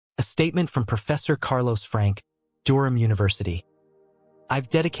A statement from Professor Carlos Frank, Durham University. I've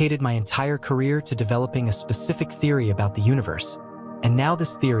dedicated my entire career to developing a specific theory about the universe, and now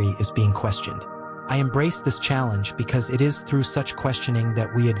this theory is being questioned. I embrace this challenge because it is through such questioning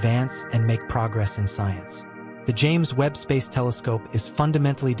that we advance and make progress in science. The James Webb Space Telescope is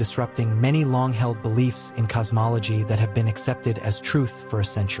fundamentally disrupting many long-held beliefs in cosmology that have been accepted as truth for a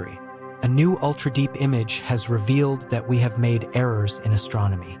century. A new ultra-deep image has revealed that we have made errors in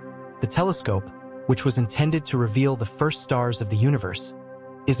astronomy. The telescope, which was intended to reveal the first stars of the universe,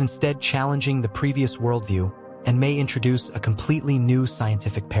 is instead challenging the previous worldview and may introduce a completely new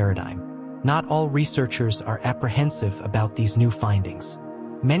scientific paradigm. Not all researchers are apprehensive about these new findings.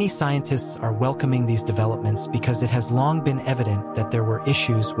 Many scientists are welcoming these developments because it has long been evident that there were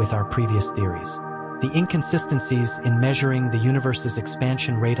issues with our previous theories. The inconsistencies in measuring the universe's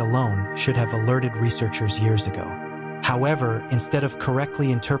expansion rate alone should have alerted researchers years ago. However, instead of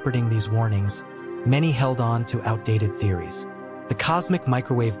correctly interpreting these warnings, many held on to outdated theories. The cosmic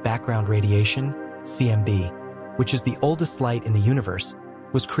microwave background radiation, CMB, which is the oldest light in the universe,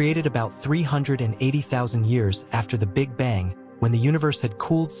 was created about 380,000 years after the Big Bang, when the universe had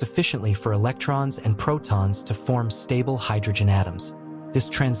cooled sufficiently for electrons and protons to form stable hydrogen atoms. This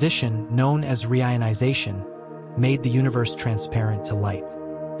transition, known as reionization, made the universe transparent to light.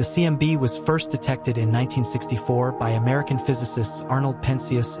 The CMB was first detected in 1964 by American physicists Arnold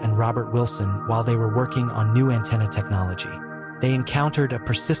Penzias and Robert Wilson while they were working on new antenna technology. They encountered a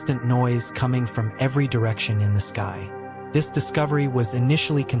persistent noise coming from every direction in the sky. This discovery was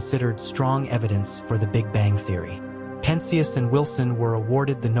initially considered strong evidence for the Big Bang theory. Penzias and Wilson were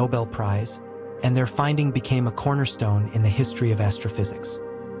awarded the Nobel Prize, and their finding became a cornerstone in the history of astrophysics.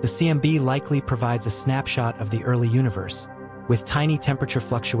 The CMB likely provides a snapshot of the early universe, with tiny temperature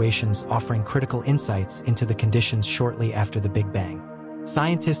fluctuations offering critical insights into the conditions shortly after the Big Bang.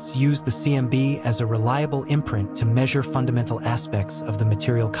 Scientists use the CMB as a reliable imprint to measure fundamental aspects of the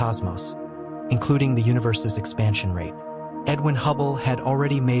material cosmos, including the universe's expansion rate. Edwin Hubble had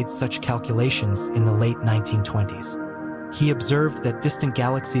already made such calculations in the late 1920s. He observed that distant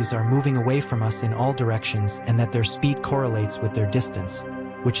galaxies are moving away from us in all directions and that their speed correlates with their distance,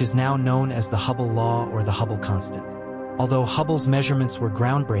 which is now known as the Hubble law or the Hubble constant. Although Hubble's measurements were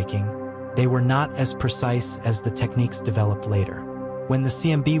groundbreaking, they were not as precise as the techniques developed later. When the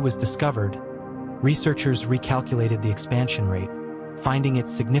CMB was discovered, researchers recalculated the expansion rate, finding it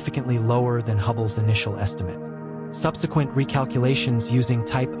significantly lower than Hubble's initial estimate. Subsequent recalculations using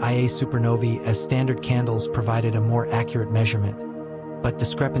Type Ia supernovae as standard candles provided a more accurate measurement, but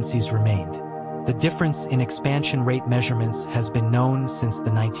discrepancies remained. The difference in expansion rate measurements has been known since the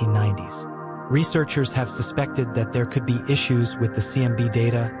 1990s. Researchers have suspected that there could be issues with the CMB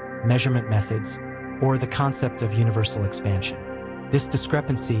data, measurement methods, or the concept of universal expansion. This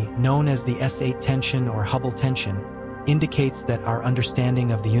discrepancy, known as the S8 tension or Hubble tension, indicates that our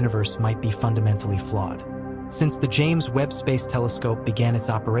understanding of the universe might be fundamentally flawed. Since the James Webb Space Telescope began its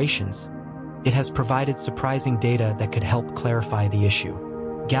operations, it has provided surprising data that could help clarify the issue.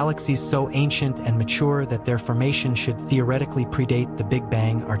 Galaxies so ancient and mature that their formation should theoretically predate the Big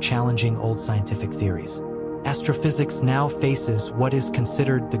Bang are challenging old scientific theories. Astrophysics now faces what is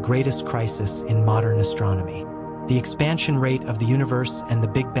considered the greatest crisis in modern astronomy. The expansion rate of the universe and the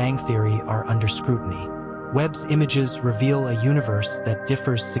Big Bang theory are under scrutiny. Webb's images reveal a universe that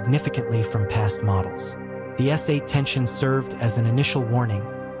differs significantly from past models. The S8 tension served as an initial warning,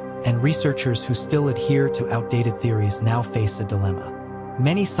 and researchers who still adhere to outdated theories now face a dilemma.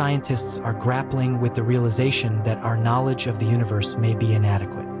 Many scientists are grappling with the realization that our knowledge of the universe may be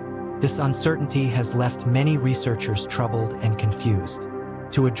inadequate. This uncertainty has left many researchers troubled and confused.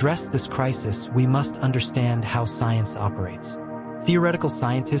 To address this crisis, we must understand how science operates. Theoretical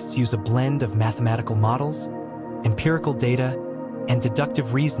scientists use a blend of mathematical models, empirical data, and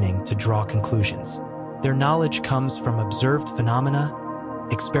deductive reasoning to draw conclusions. Their knowledge comes from observed phenomena,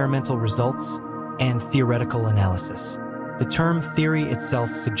 experimental results, and theoretical analysis. The term theory itself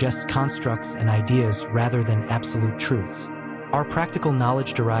suggests constructs and ideas rather than absolute truths. Our practical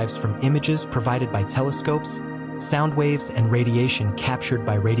knowledge derives from images provided by telescopes, sound waves and radiation captured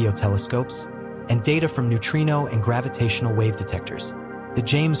by radio telescopes, and data from neutrino and gravitational wave detectors. The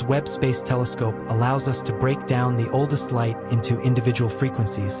James Webb Space Telescope allows us to break down the oldest light into individual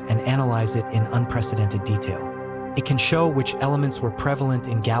frequencies and analyze it in unprecedented detail. It can show which elements were prevalent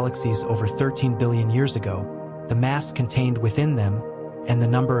in galaxies over 13 billion years ago, the mass contained within them, and the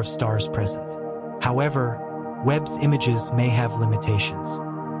number of stars present. However, Webb's images may have limitations.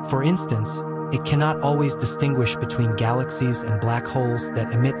 For instance, it cannot always distinguish between galaxies and black holes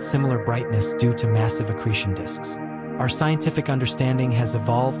that emit similar brightness due to massive accretion disks. Our scientific understanding has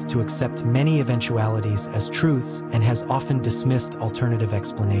evolved to accept many eventualities as truths and has often dismissed alternative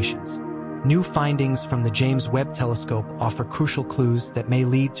explanations. New findings from the James Webb Telescope offer crucial clues that may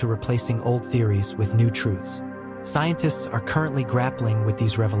lead to replacing old theories with new truths. Scientists are currently grappling with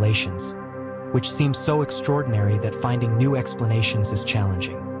these revelations, which seem so extraordinary that finding new explanations is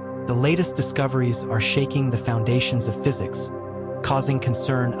challenging. The latest discoveries are shaking the foundations of physics, causing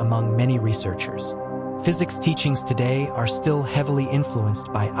concern among many researchers. Physics teachings today are still heavily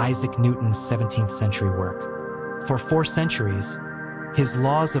influenced by Isaac Newton's 17th century work. For 4 centuries, his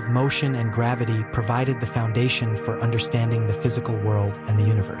laws of motion and gravity provided the foundation for understanding the physical world and the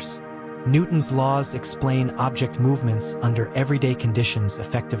universe. Newton's laws explain object movements under everyday conditions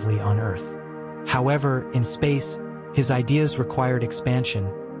effectively on Earth. However, in space, his ideas required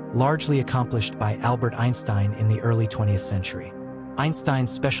expansion, largely accomplished by Albert Einstein in the early 20th century.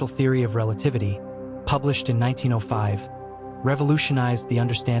 Einstein's special theory of relativity, published in 1905, revolutionized the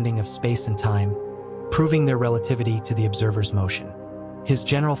understanding of space and time, proving their relativity to the observer's motion. His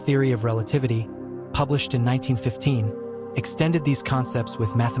general theory of relativity, published in 1915, extended these concepts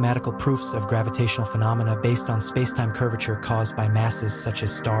with mathematical proofs of gravitational phenomena based on space-time curvature caused by masses such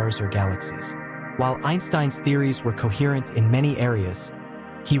as stars or galaxies. While Einstein's theories were coherent in many areas,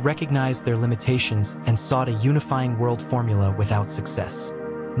 he recognized their limitations and sought a unifying world formula without success.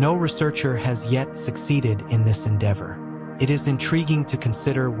 No researcher has yet succeeded in this endeavor. It is intriguing to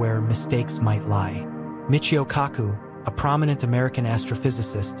consider where mistakes might lie. Michio Kaku, a prominent American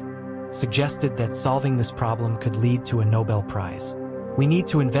astrophysicist, suggested that solving this problem could lead to a Nobel Prize. We need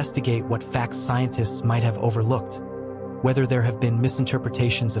to investigate what facts scientists might have overlooked, whether there have been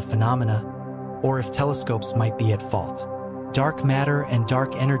misinterpretations of phenomena, or if telescopes might be at fault. Dark matter and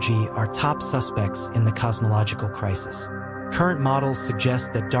dark energy are top suspects in the cosmological crisis. Current models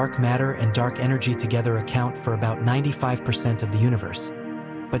suggest that dark matter and dark energy together account for about 95% of the universe,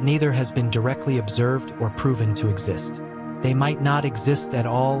 but neither has been directly observed or proven to exist. They might not exist at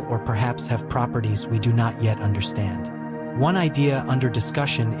all or perhaps have properties we do not yet understand. One idea under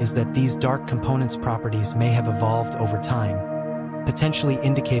discussion is that these dark components' properties may have evolved over time, potentially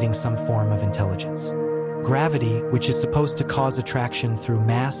indicating some form of intelligence. Gravity, which is supposed to cause attraction through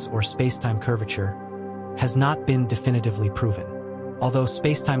mass or space-time curvature, has not been definitively proven. Although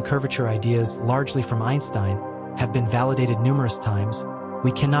space-time curvature ideas, largely from Einstein, have been validated numerous times,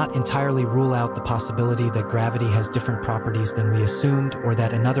 we cannot entirely rule out the possibility that gravity has different properties than we assumed or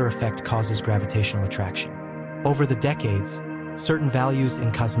that another effect causes gravitational attraction. Over the decades, certain values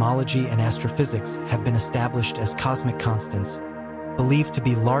in cosmology and astrophysics have been established as cosmic constants, believed to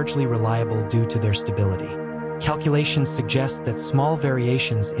be largely reliable due to their stability. Calculations suggest that small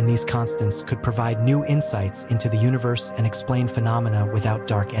variations in these constants could provide new insights into the universe and explain phenomena without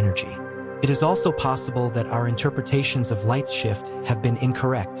dark energy. It is also possible that our interpretations of light's shift have been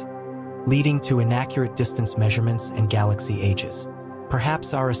incorrect, leading to inaccurate distance measurements and galaxy ages.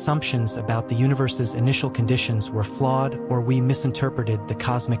 Perhaps our assumptions about the universe's initial conditions were flawed, or we misinterpreted the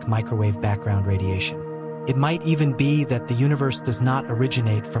cosmic microwave background radiation. It might even be that the universe does not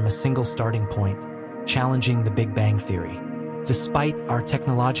originate from a single starting point, challenging the Big Bang theory. Despite our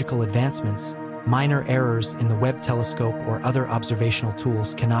technological advancements, minor errors in the Webb telescope or other observational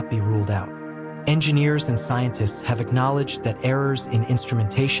tools cannot be ruled out. Engineers and scientists have acknowledged that errors in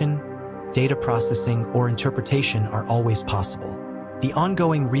instrumentation, data processing, or interpretation are always possible. The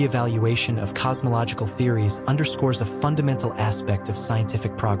ongoing reevaluation of cosmological theories underscores a fundamental aspect of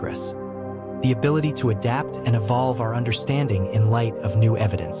scientific progress: the ability to adapt and evolve our understanding in light of new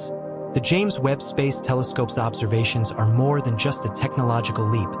evidence. The James Webb Space Telescope's observations are more than just a technological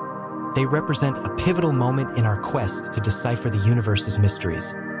leap. They represent a pivotal moment in our quest to decipher the universe's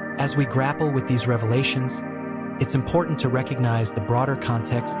mysteries. As we grapple with these revelations, it's important to recognize the broader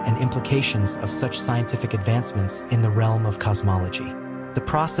context and implications of such scientific advancements in the realm of cosmology. The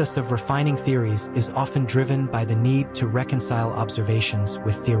process of refining theories is often driven by the need to reconcile observations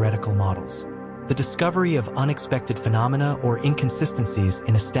with theoretical models. The discovery of unexpected phenomena or inconsistencies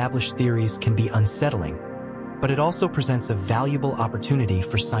in established theories can be unsettling, but it also presents a valuable opportunity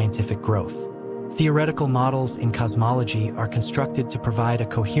for scientific growth. Theoretical models in cosmology are constructed to provide a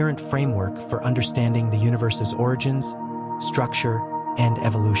coherent framework for understanding the universe's origins, structure, and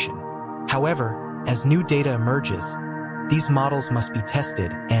evolution. However, as new data emerges, these models must be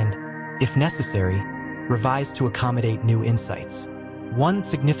tested and, if necessary, revised to accommodate new insights. One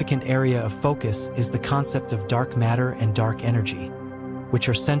significant area of focus is the concept of dark matter and dark energy, which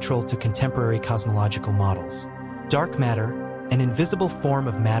are central to contemporary cosmological models. Dark matter, an invisible form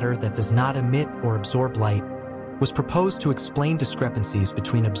of matter that does not emit or absorb light, was proposed to explain discrepancies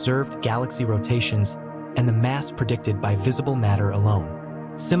between observed galaxy rotations and the mass predicted by visible matter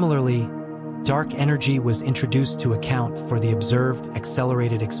alone. Similarly, dark energy was introduced to account for the observed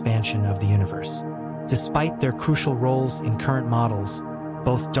accelerated expansion of the universe. Despite their crucial roles in current models,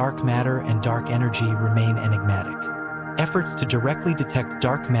 both dark matter and dark energy remain enigmatic. Efforts to directly detect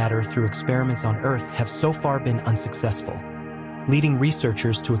dark matter through experiments on Earth have so far been unsuccessful, leading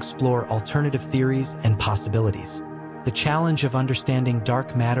researchers to explore alternative theories and possibilities. The challenge of understanding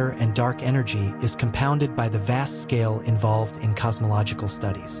dark matter and dark energy is compounded by the vast scale involved in cosmological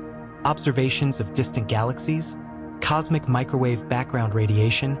studies. Observations of distant galaxies, cosmic microwave background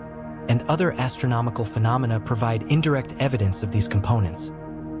radiation, and other astronomical phenomena provide indirect evidence of these components,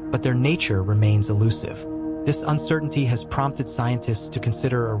 but their nature remains elusive. This uncertainty has prompted scientists to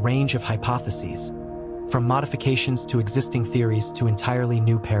consider a range of hypotheses, from modifications to existing theories to entirely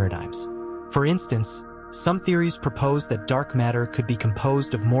new paradigms. For instance, some theories propose that dark matter could be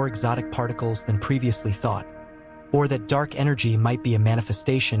composed of more exotic particles than previously thought, or that dark energy might be a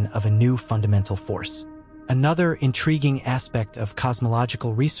manifestation of a new fundamental force. Another intriguing aspect of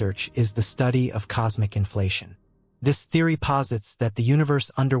cosmological research is the study of cosmic inflation. This theory posits that the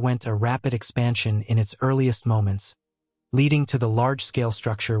universe underwent a rapid expansion in its earliest moments, leading to the large-scale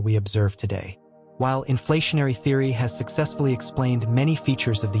structure we observe today. While inflationary theory has successfully explained many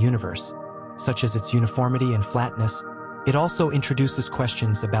features of the universe, such as its uniformity and flatness, it also introduces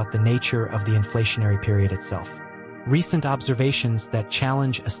questions about the nature of the inflationary period itself. Recent observations that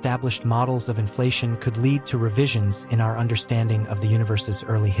challenge established models of inflation could lead to revisions in our understanding of the universe's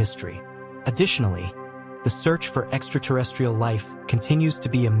early history. Additionally, the search for extraterrestrial life continues to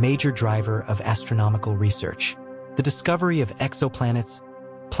be a major driver of astronomical research. The discovery of exoplanets,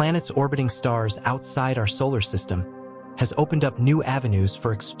 planets orbiting stars outside our solar system, has opened up new avenues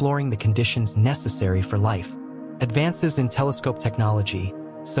for exploring the conditions necessary for life. Advances in telescope technology,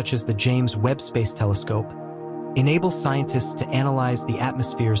 such as the James Webb Space Telescope, enable scientists to analyze the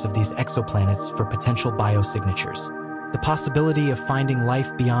atmospheres of these exoplanets for potential biosignatures. The possibility of finding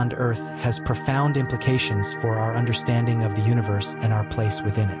life beyond Earth has profound implications for our understanding of the universe and our place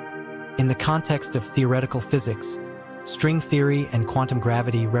within it. In the context of theoretical physics, string theory and quantum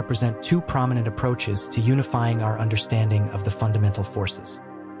gravity represent two prominent approaches to unifying our understanding of the fundamental forces.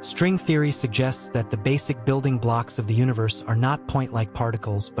 String theory suggests that the basic building blocks of the universe are not point-like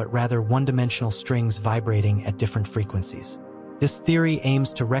particles, but rather one-dimensional strings vibrating at different frequencies. This theory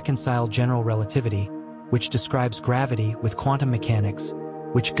aims to reconcile general relativity, which describes gravity, with quantum mechanics,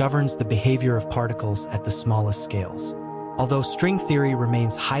 which governs the behavior of particles at the smallest scales. Although string theory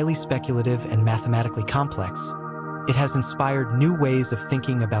remains highly speculative and mathematically complex, it has inspired new ways of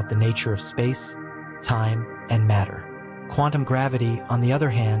thinking about the nature of space, time, and matter. Quantum gravity, on the other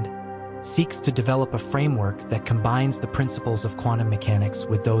hand, seeks to develop a framework that combines the principles of quantum mechanics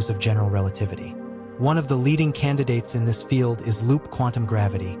with those of general relativity. One of the leading candidates in this field is loop quantum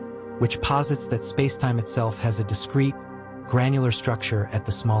gravity, which posits that spacetime itself has a discrete, granular structure at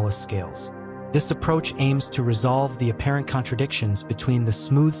the smallest scales. This approach aims to resolve the apparent contradictions between the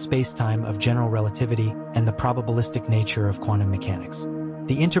smooth spacetime of general relativity and the probabilistic nature of quantum mechanics.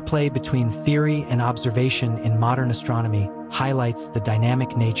 The interplay between theory and observation in modern astronomy highlights the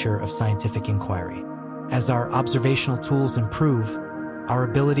dynamic nature of scientific inquiry. As our observational tools improve, our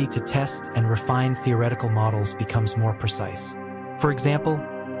ability to test and refine theoretical models becomes more precise. For example,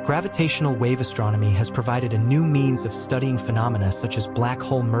 gravitational wave astronomy has provided a new means of studying phenomena such as black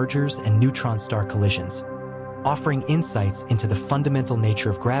hole mergers and neutron star collisions, offering insights into the fundamental nature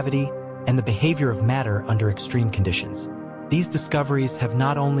of gravity and the behavior of matter under extreme conditions. These discoveries have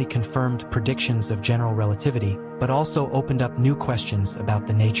not only confirmed predictions of general relativity, but also opened up new questions about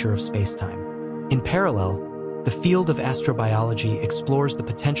the nature of spacetime. In parallel, the field of astrobiology explores the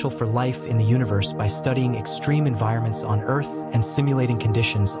potential for life in the universe by studying extreme environments on Earth and simulating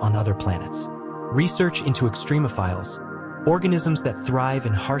conditions on other planets. Research into extremophiles, organisms that thrive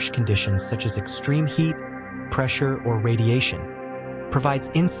in harsh conditions such as extreme heat, pressure, or radiation, provides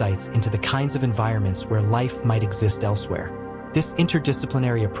insights into the kinds of environments where life might exist elsewhere. This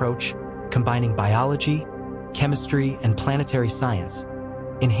interdisciplinary approach, combining biology, chemistry, and planetary science,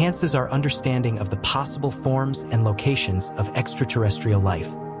 enhances our understanding of the possible forms and locations of extraterrestrial life.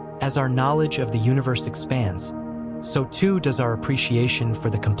 As our knowledge of the universe expands, so too does our appreciation for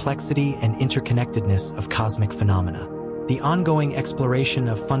the complexity and interconnectedness of cosmic phenomena. The ongoing exploration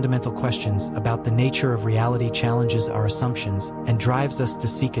of fundamental questions about the nature of reality challenges our assumptions and drives us to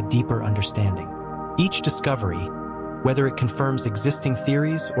seek a deeper understanding. Each discovery, whether it confirms existing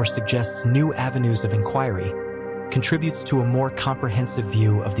theories or suggests new avenues of inquiry, contributes to a more comprehensive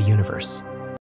view of the universe.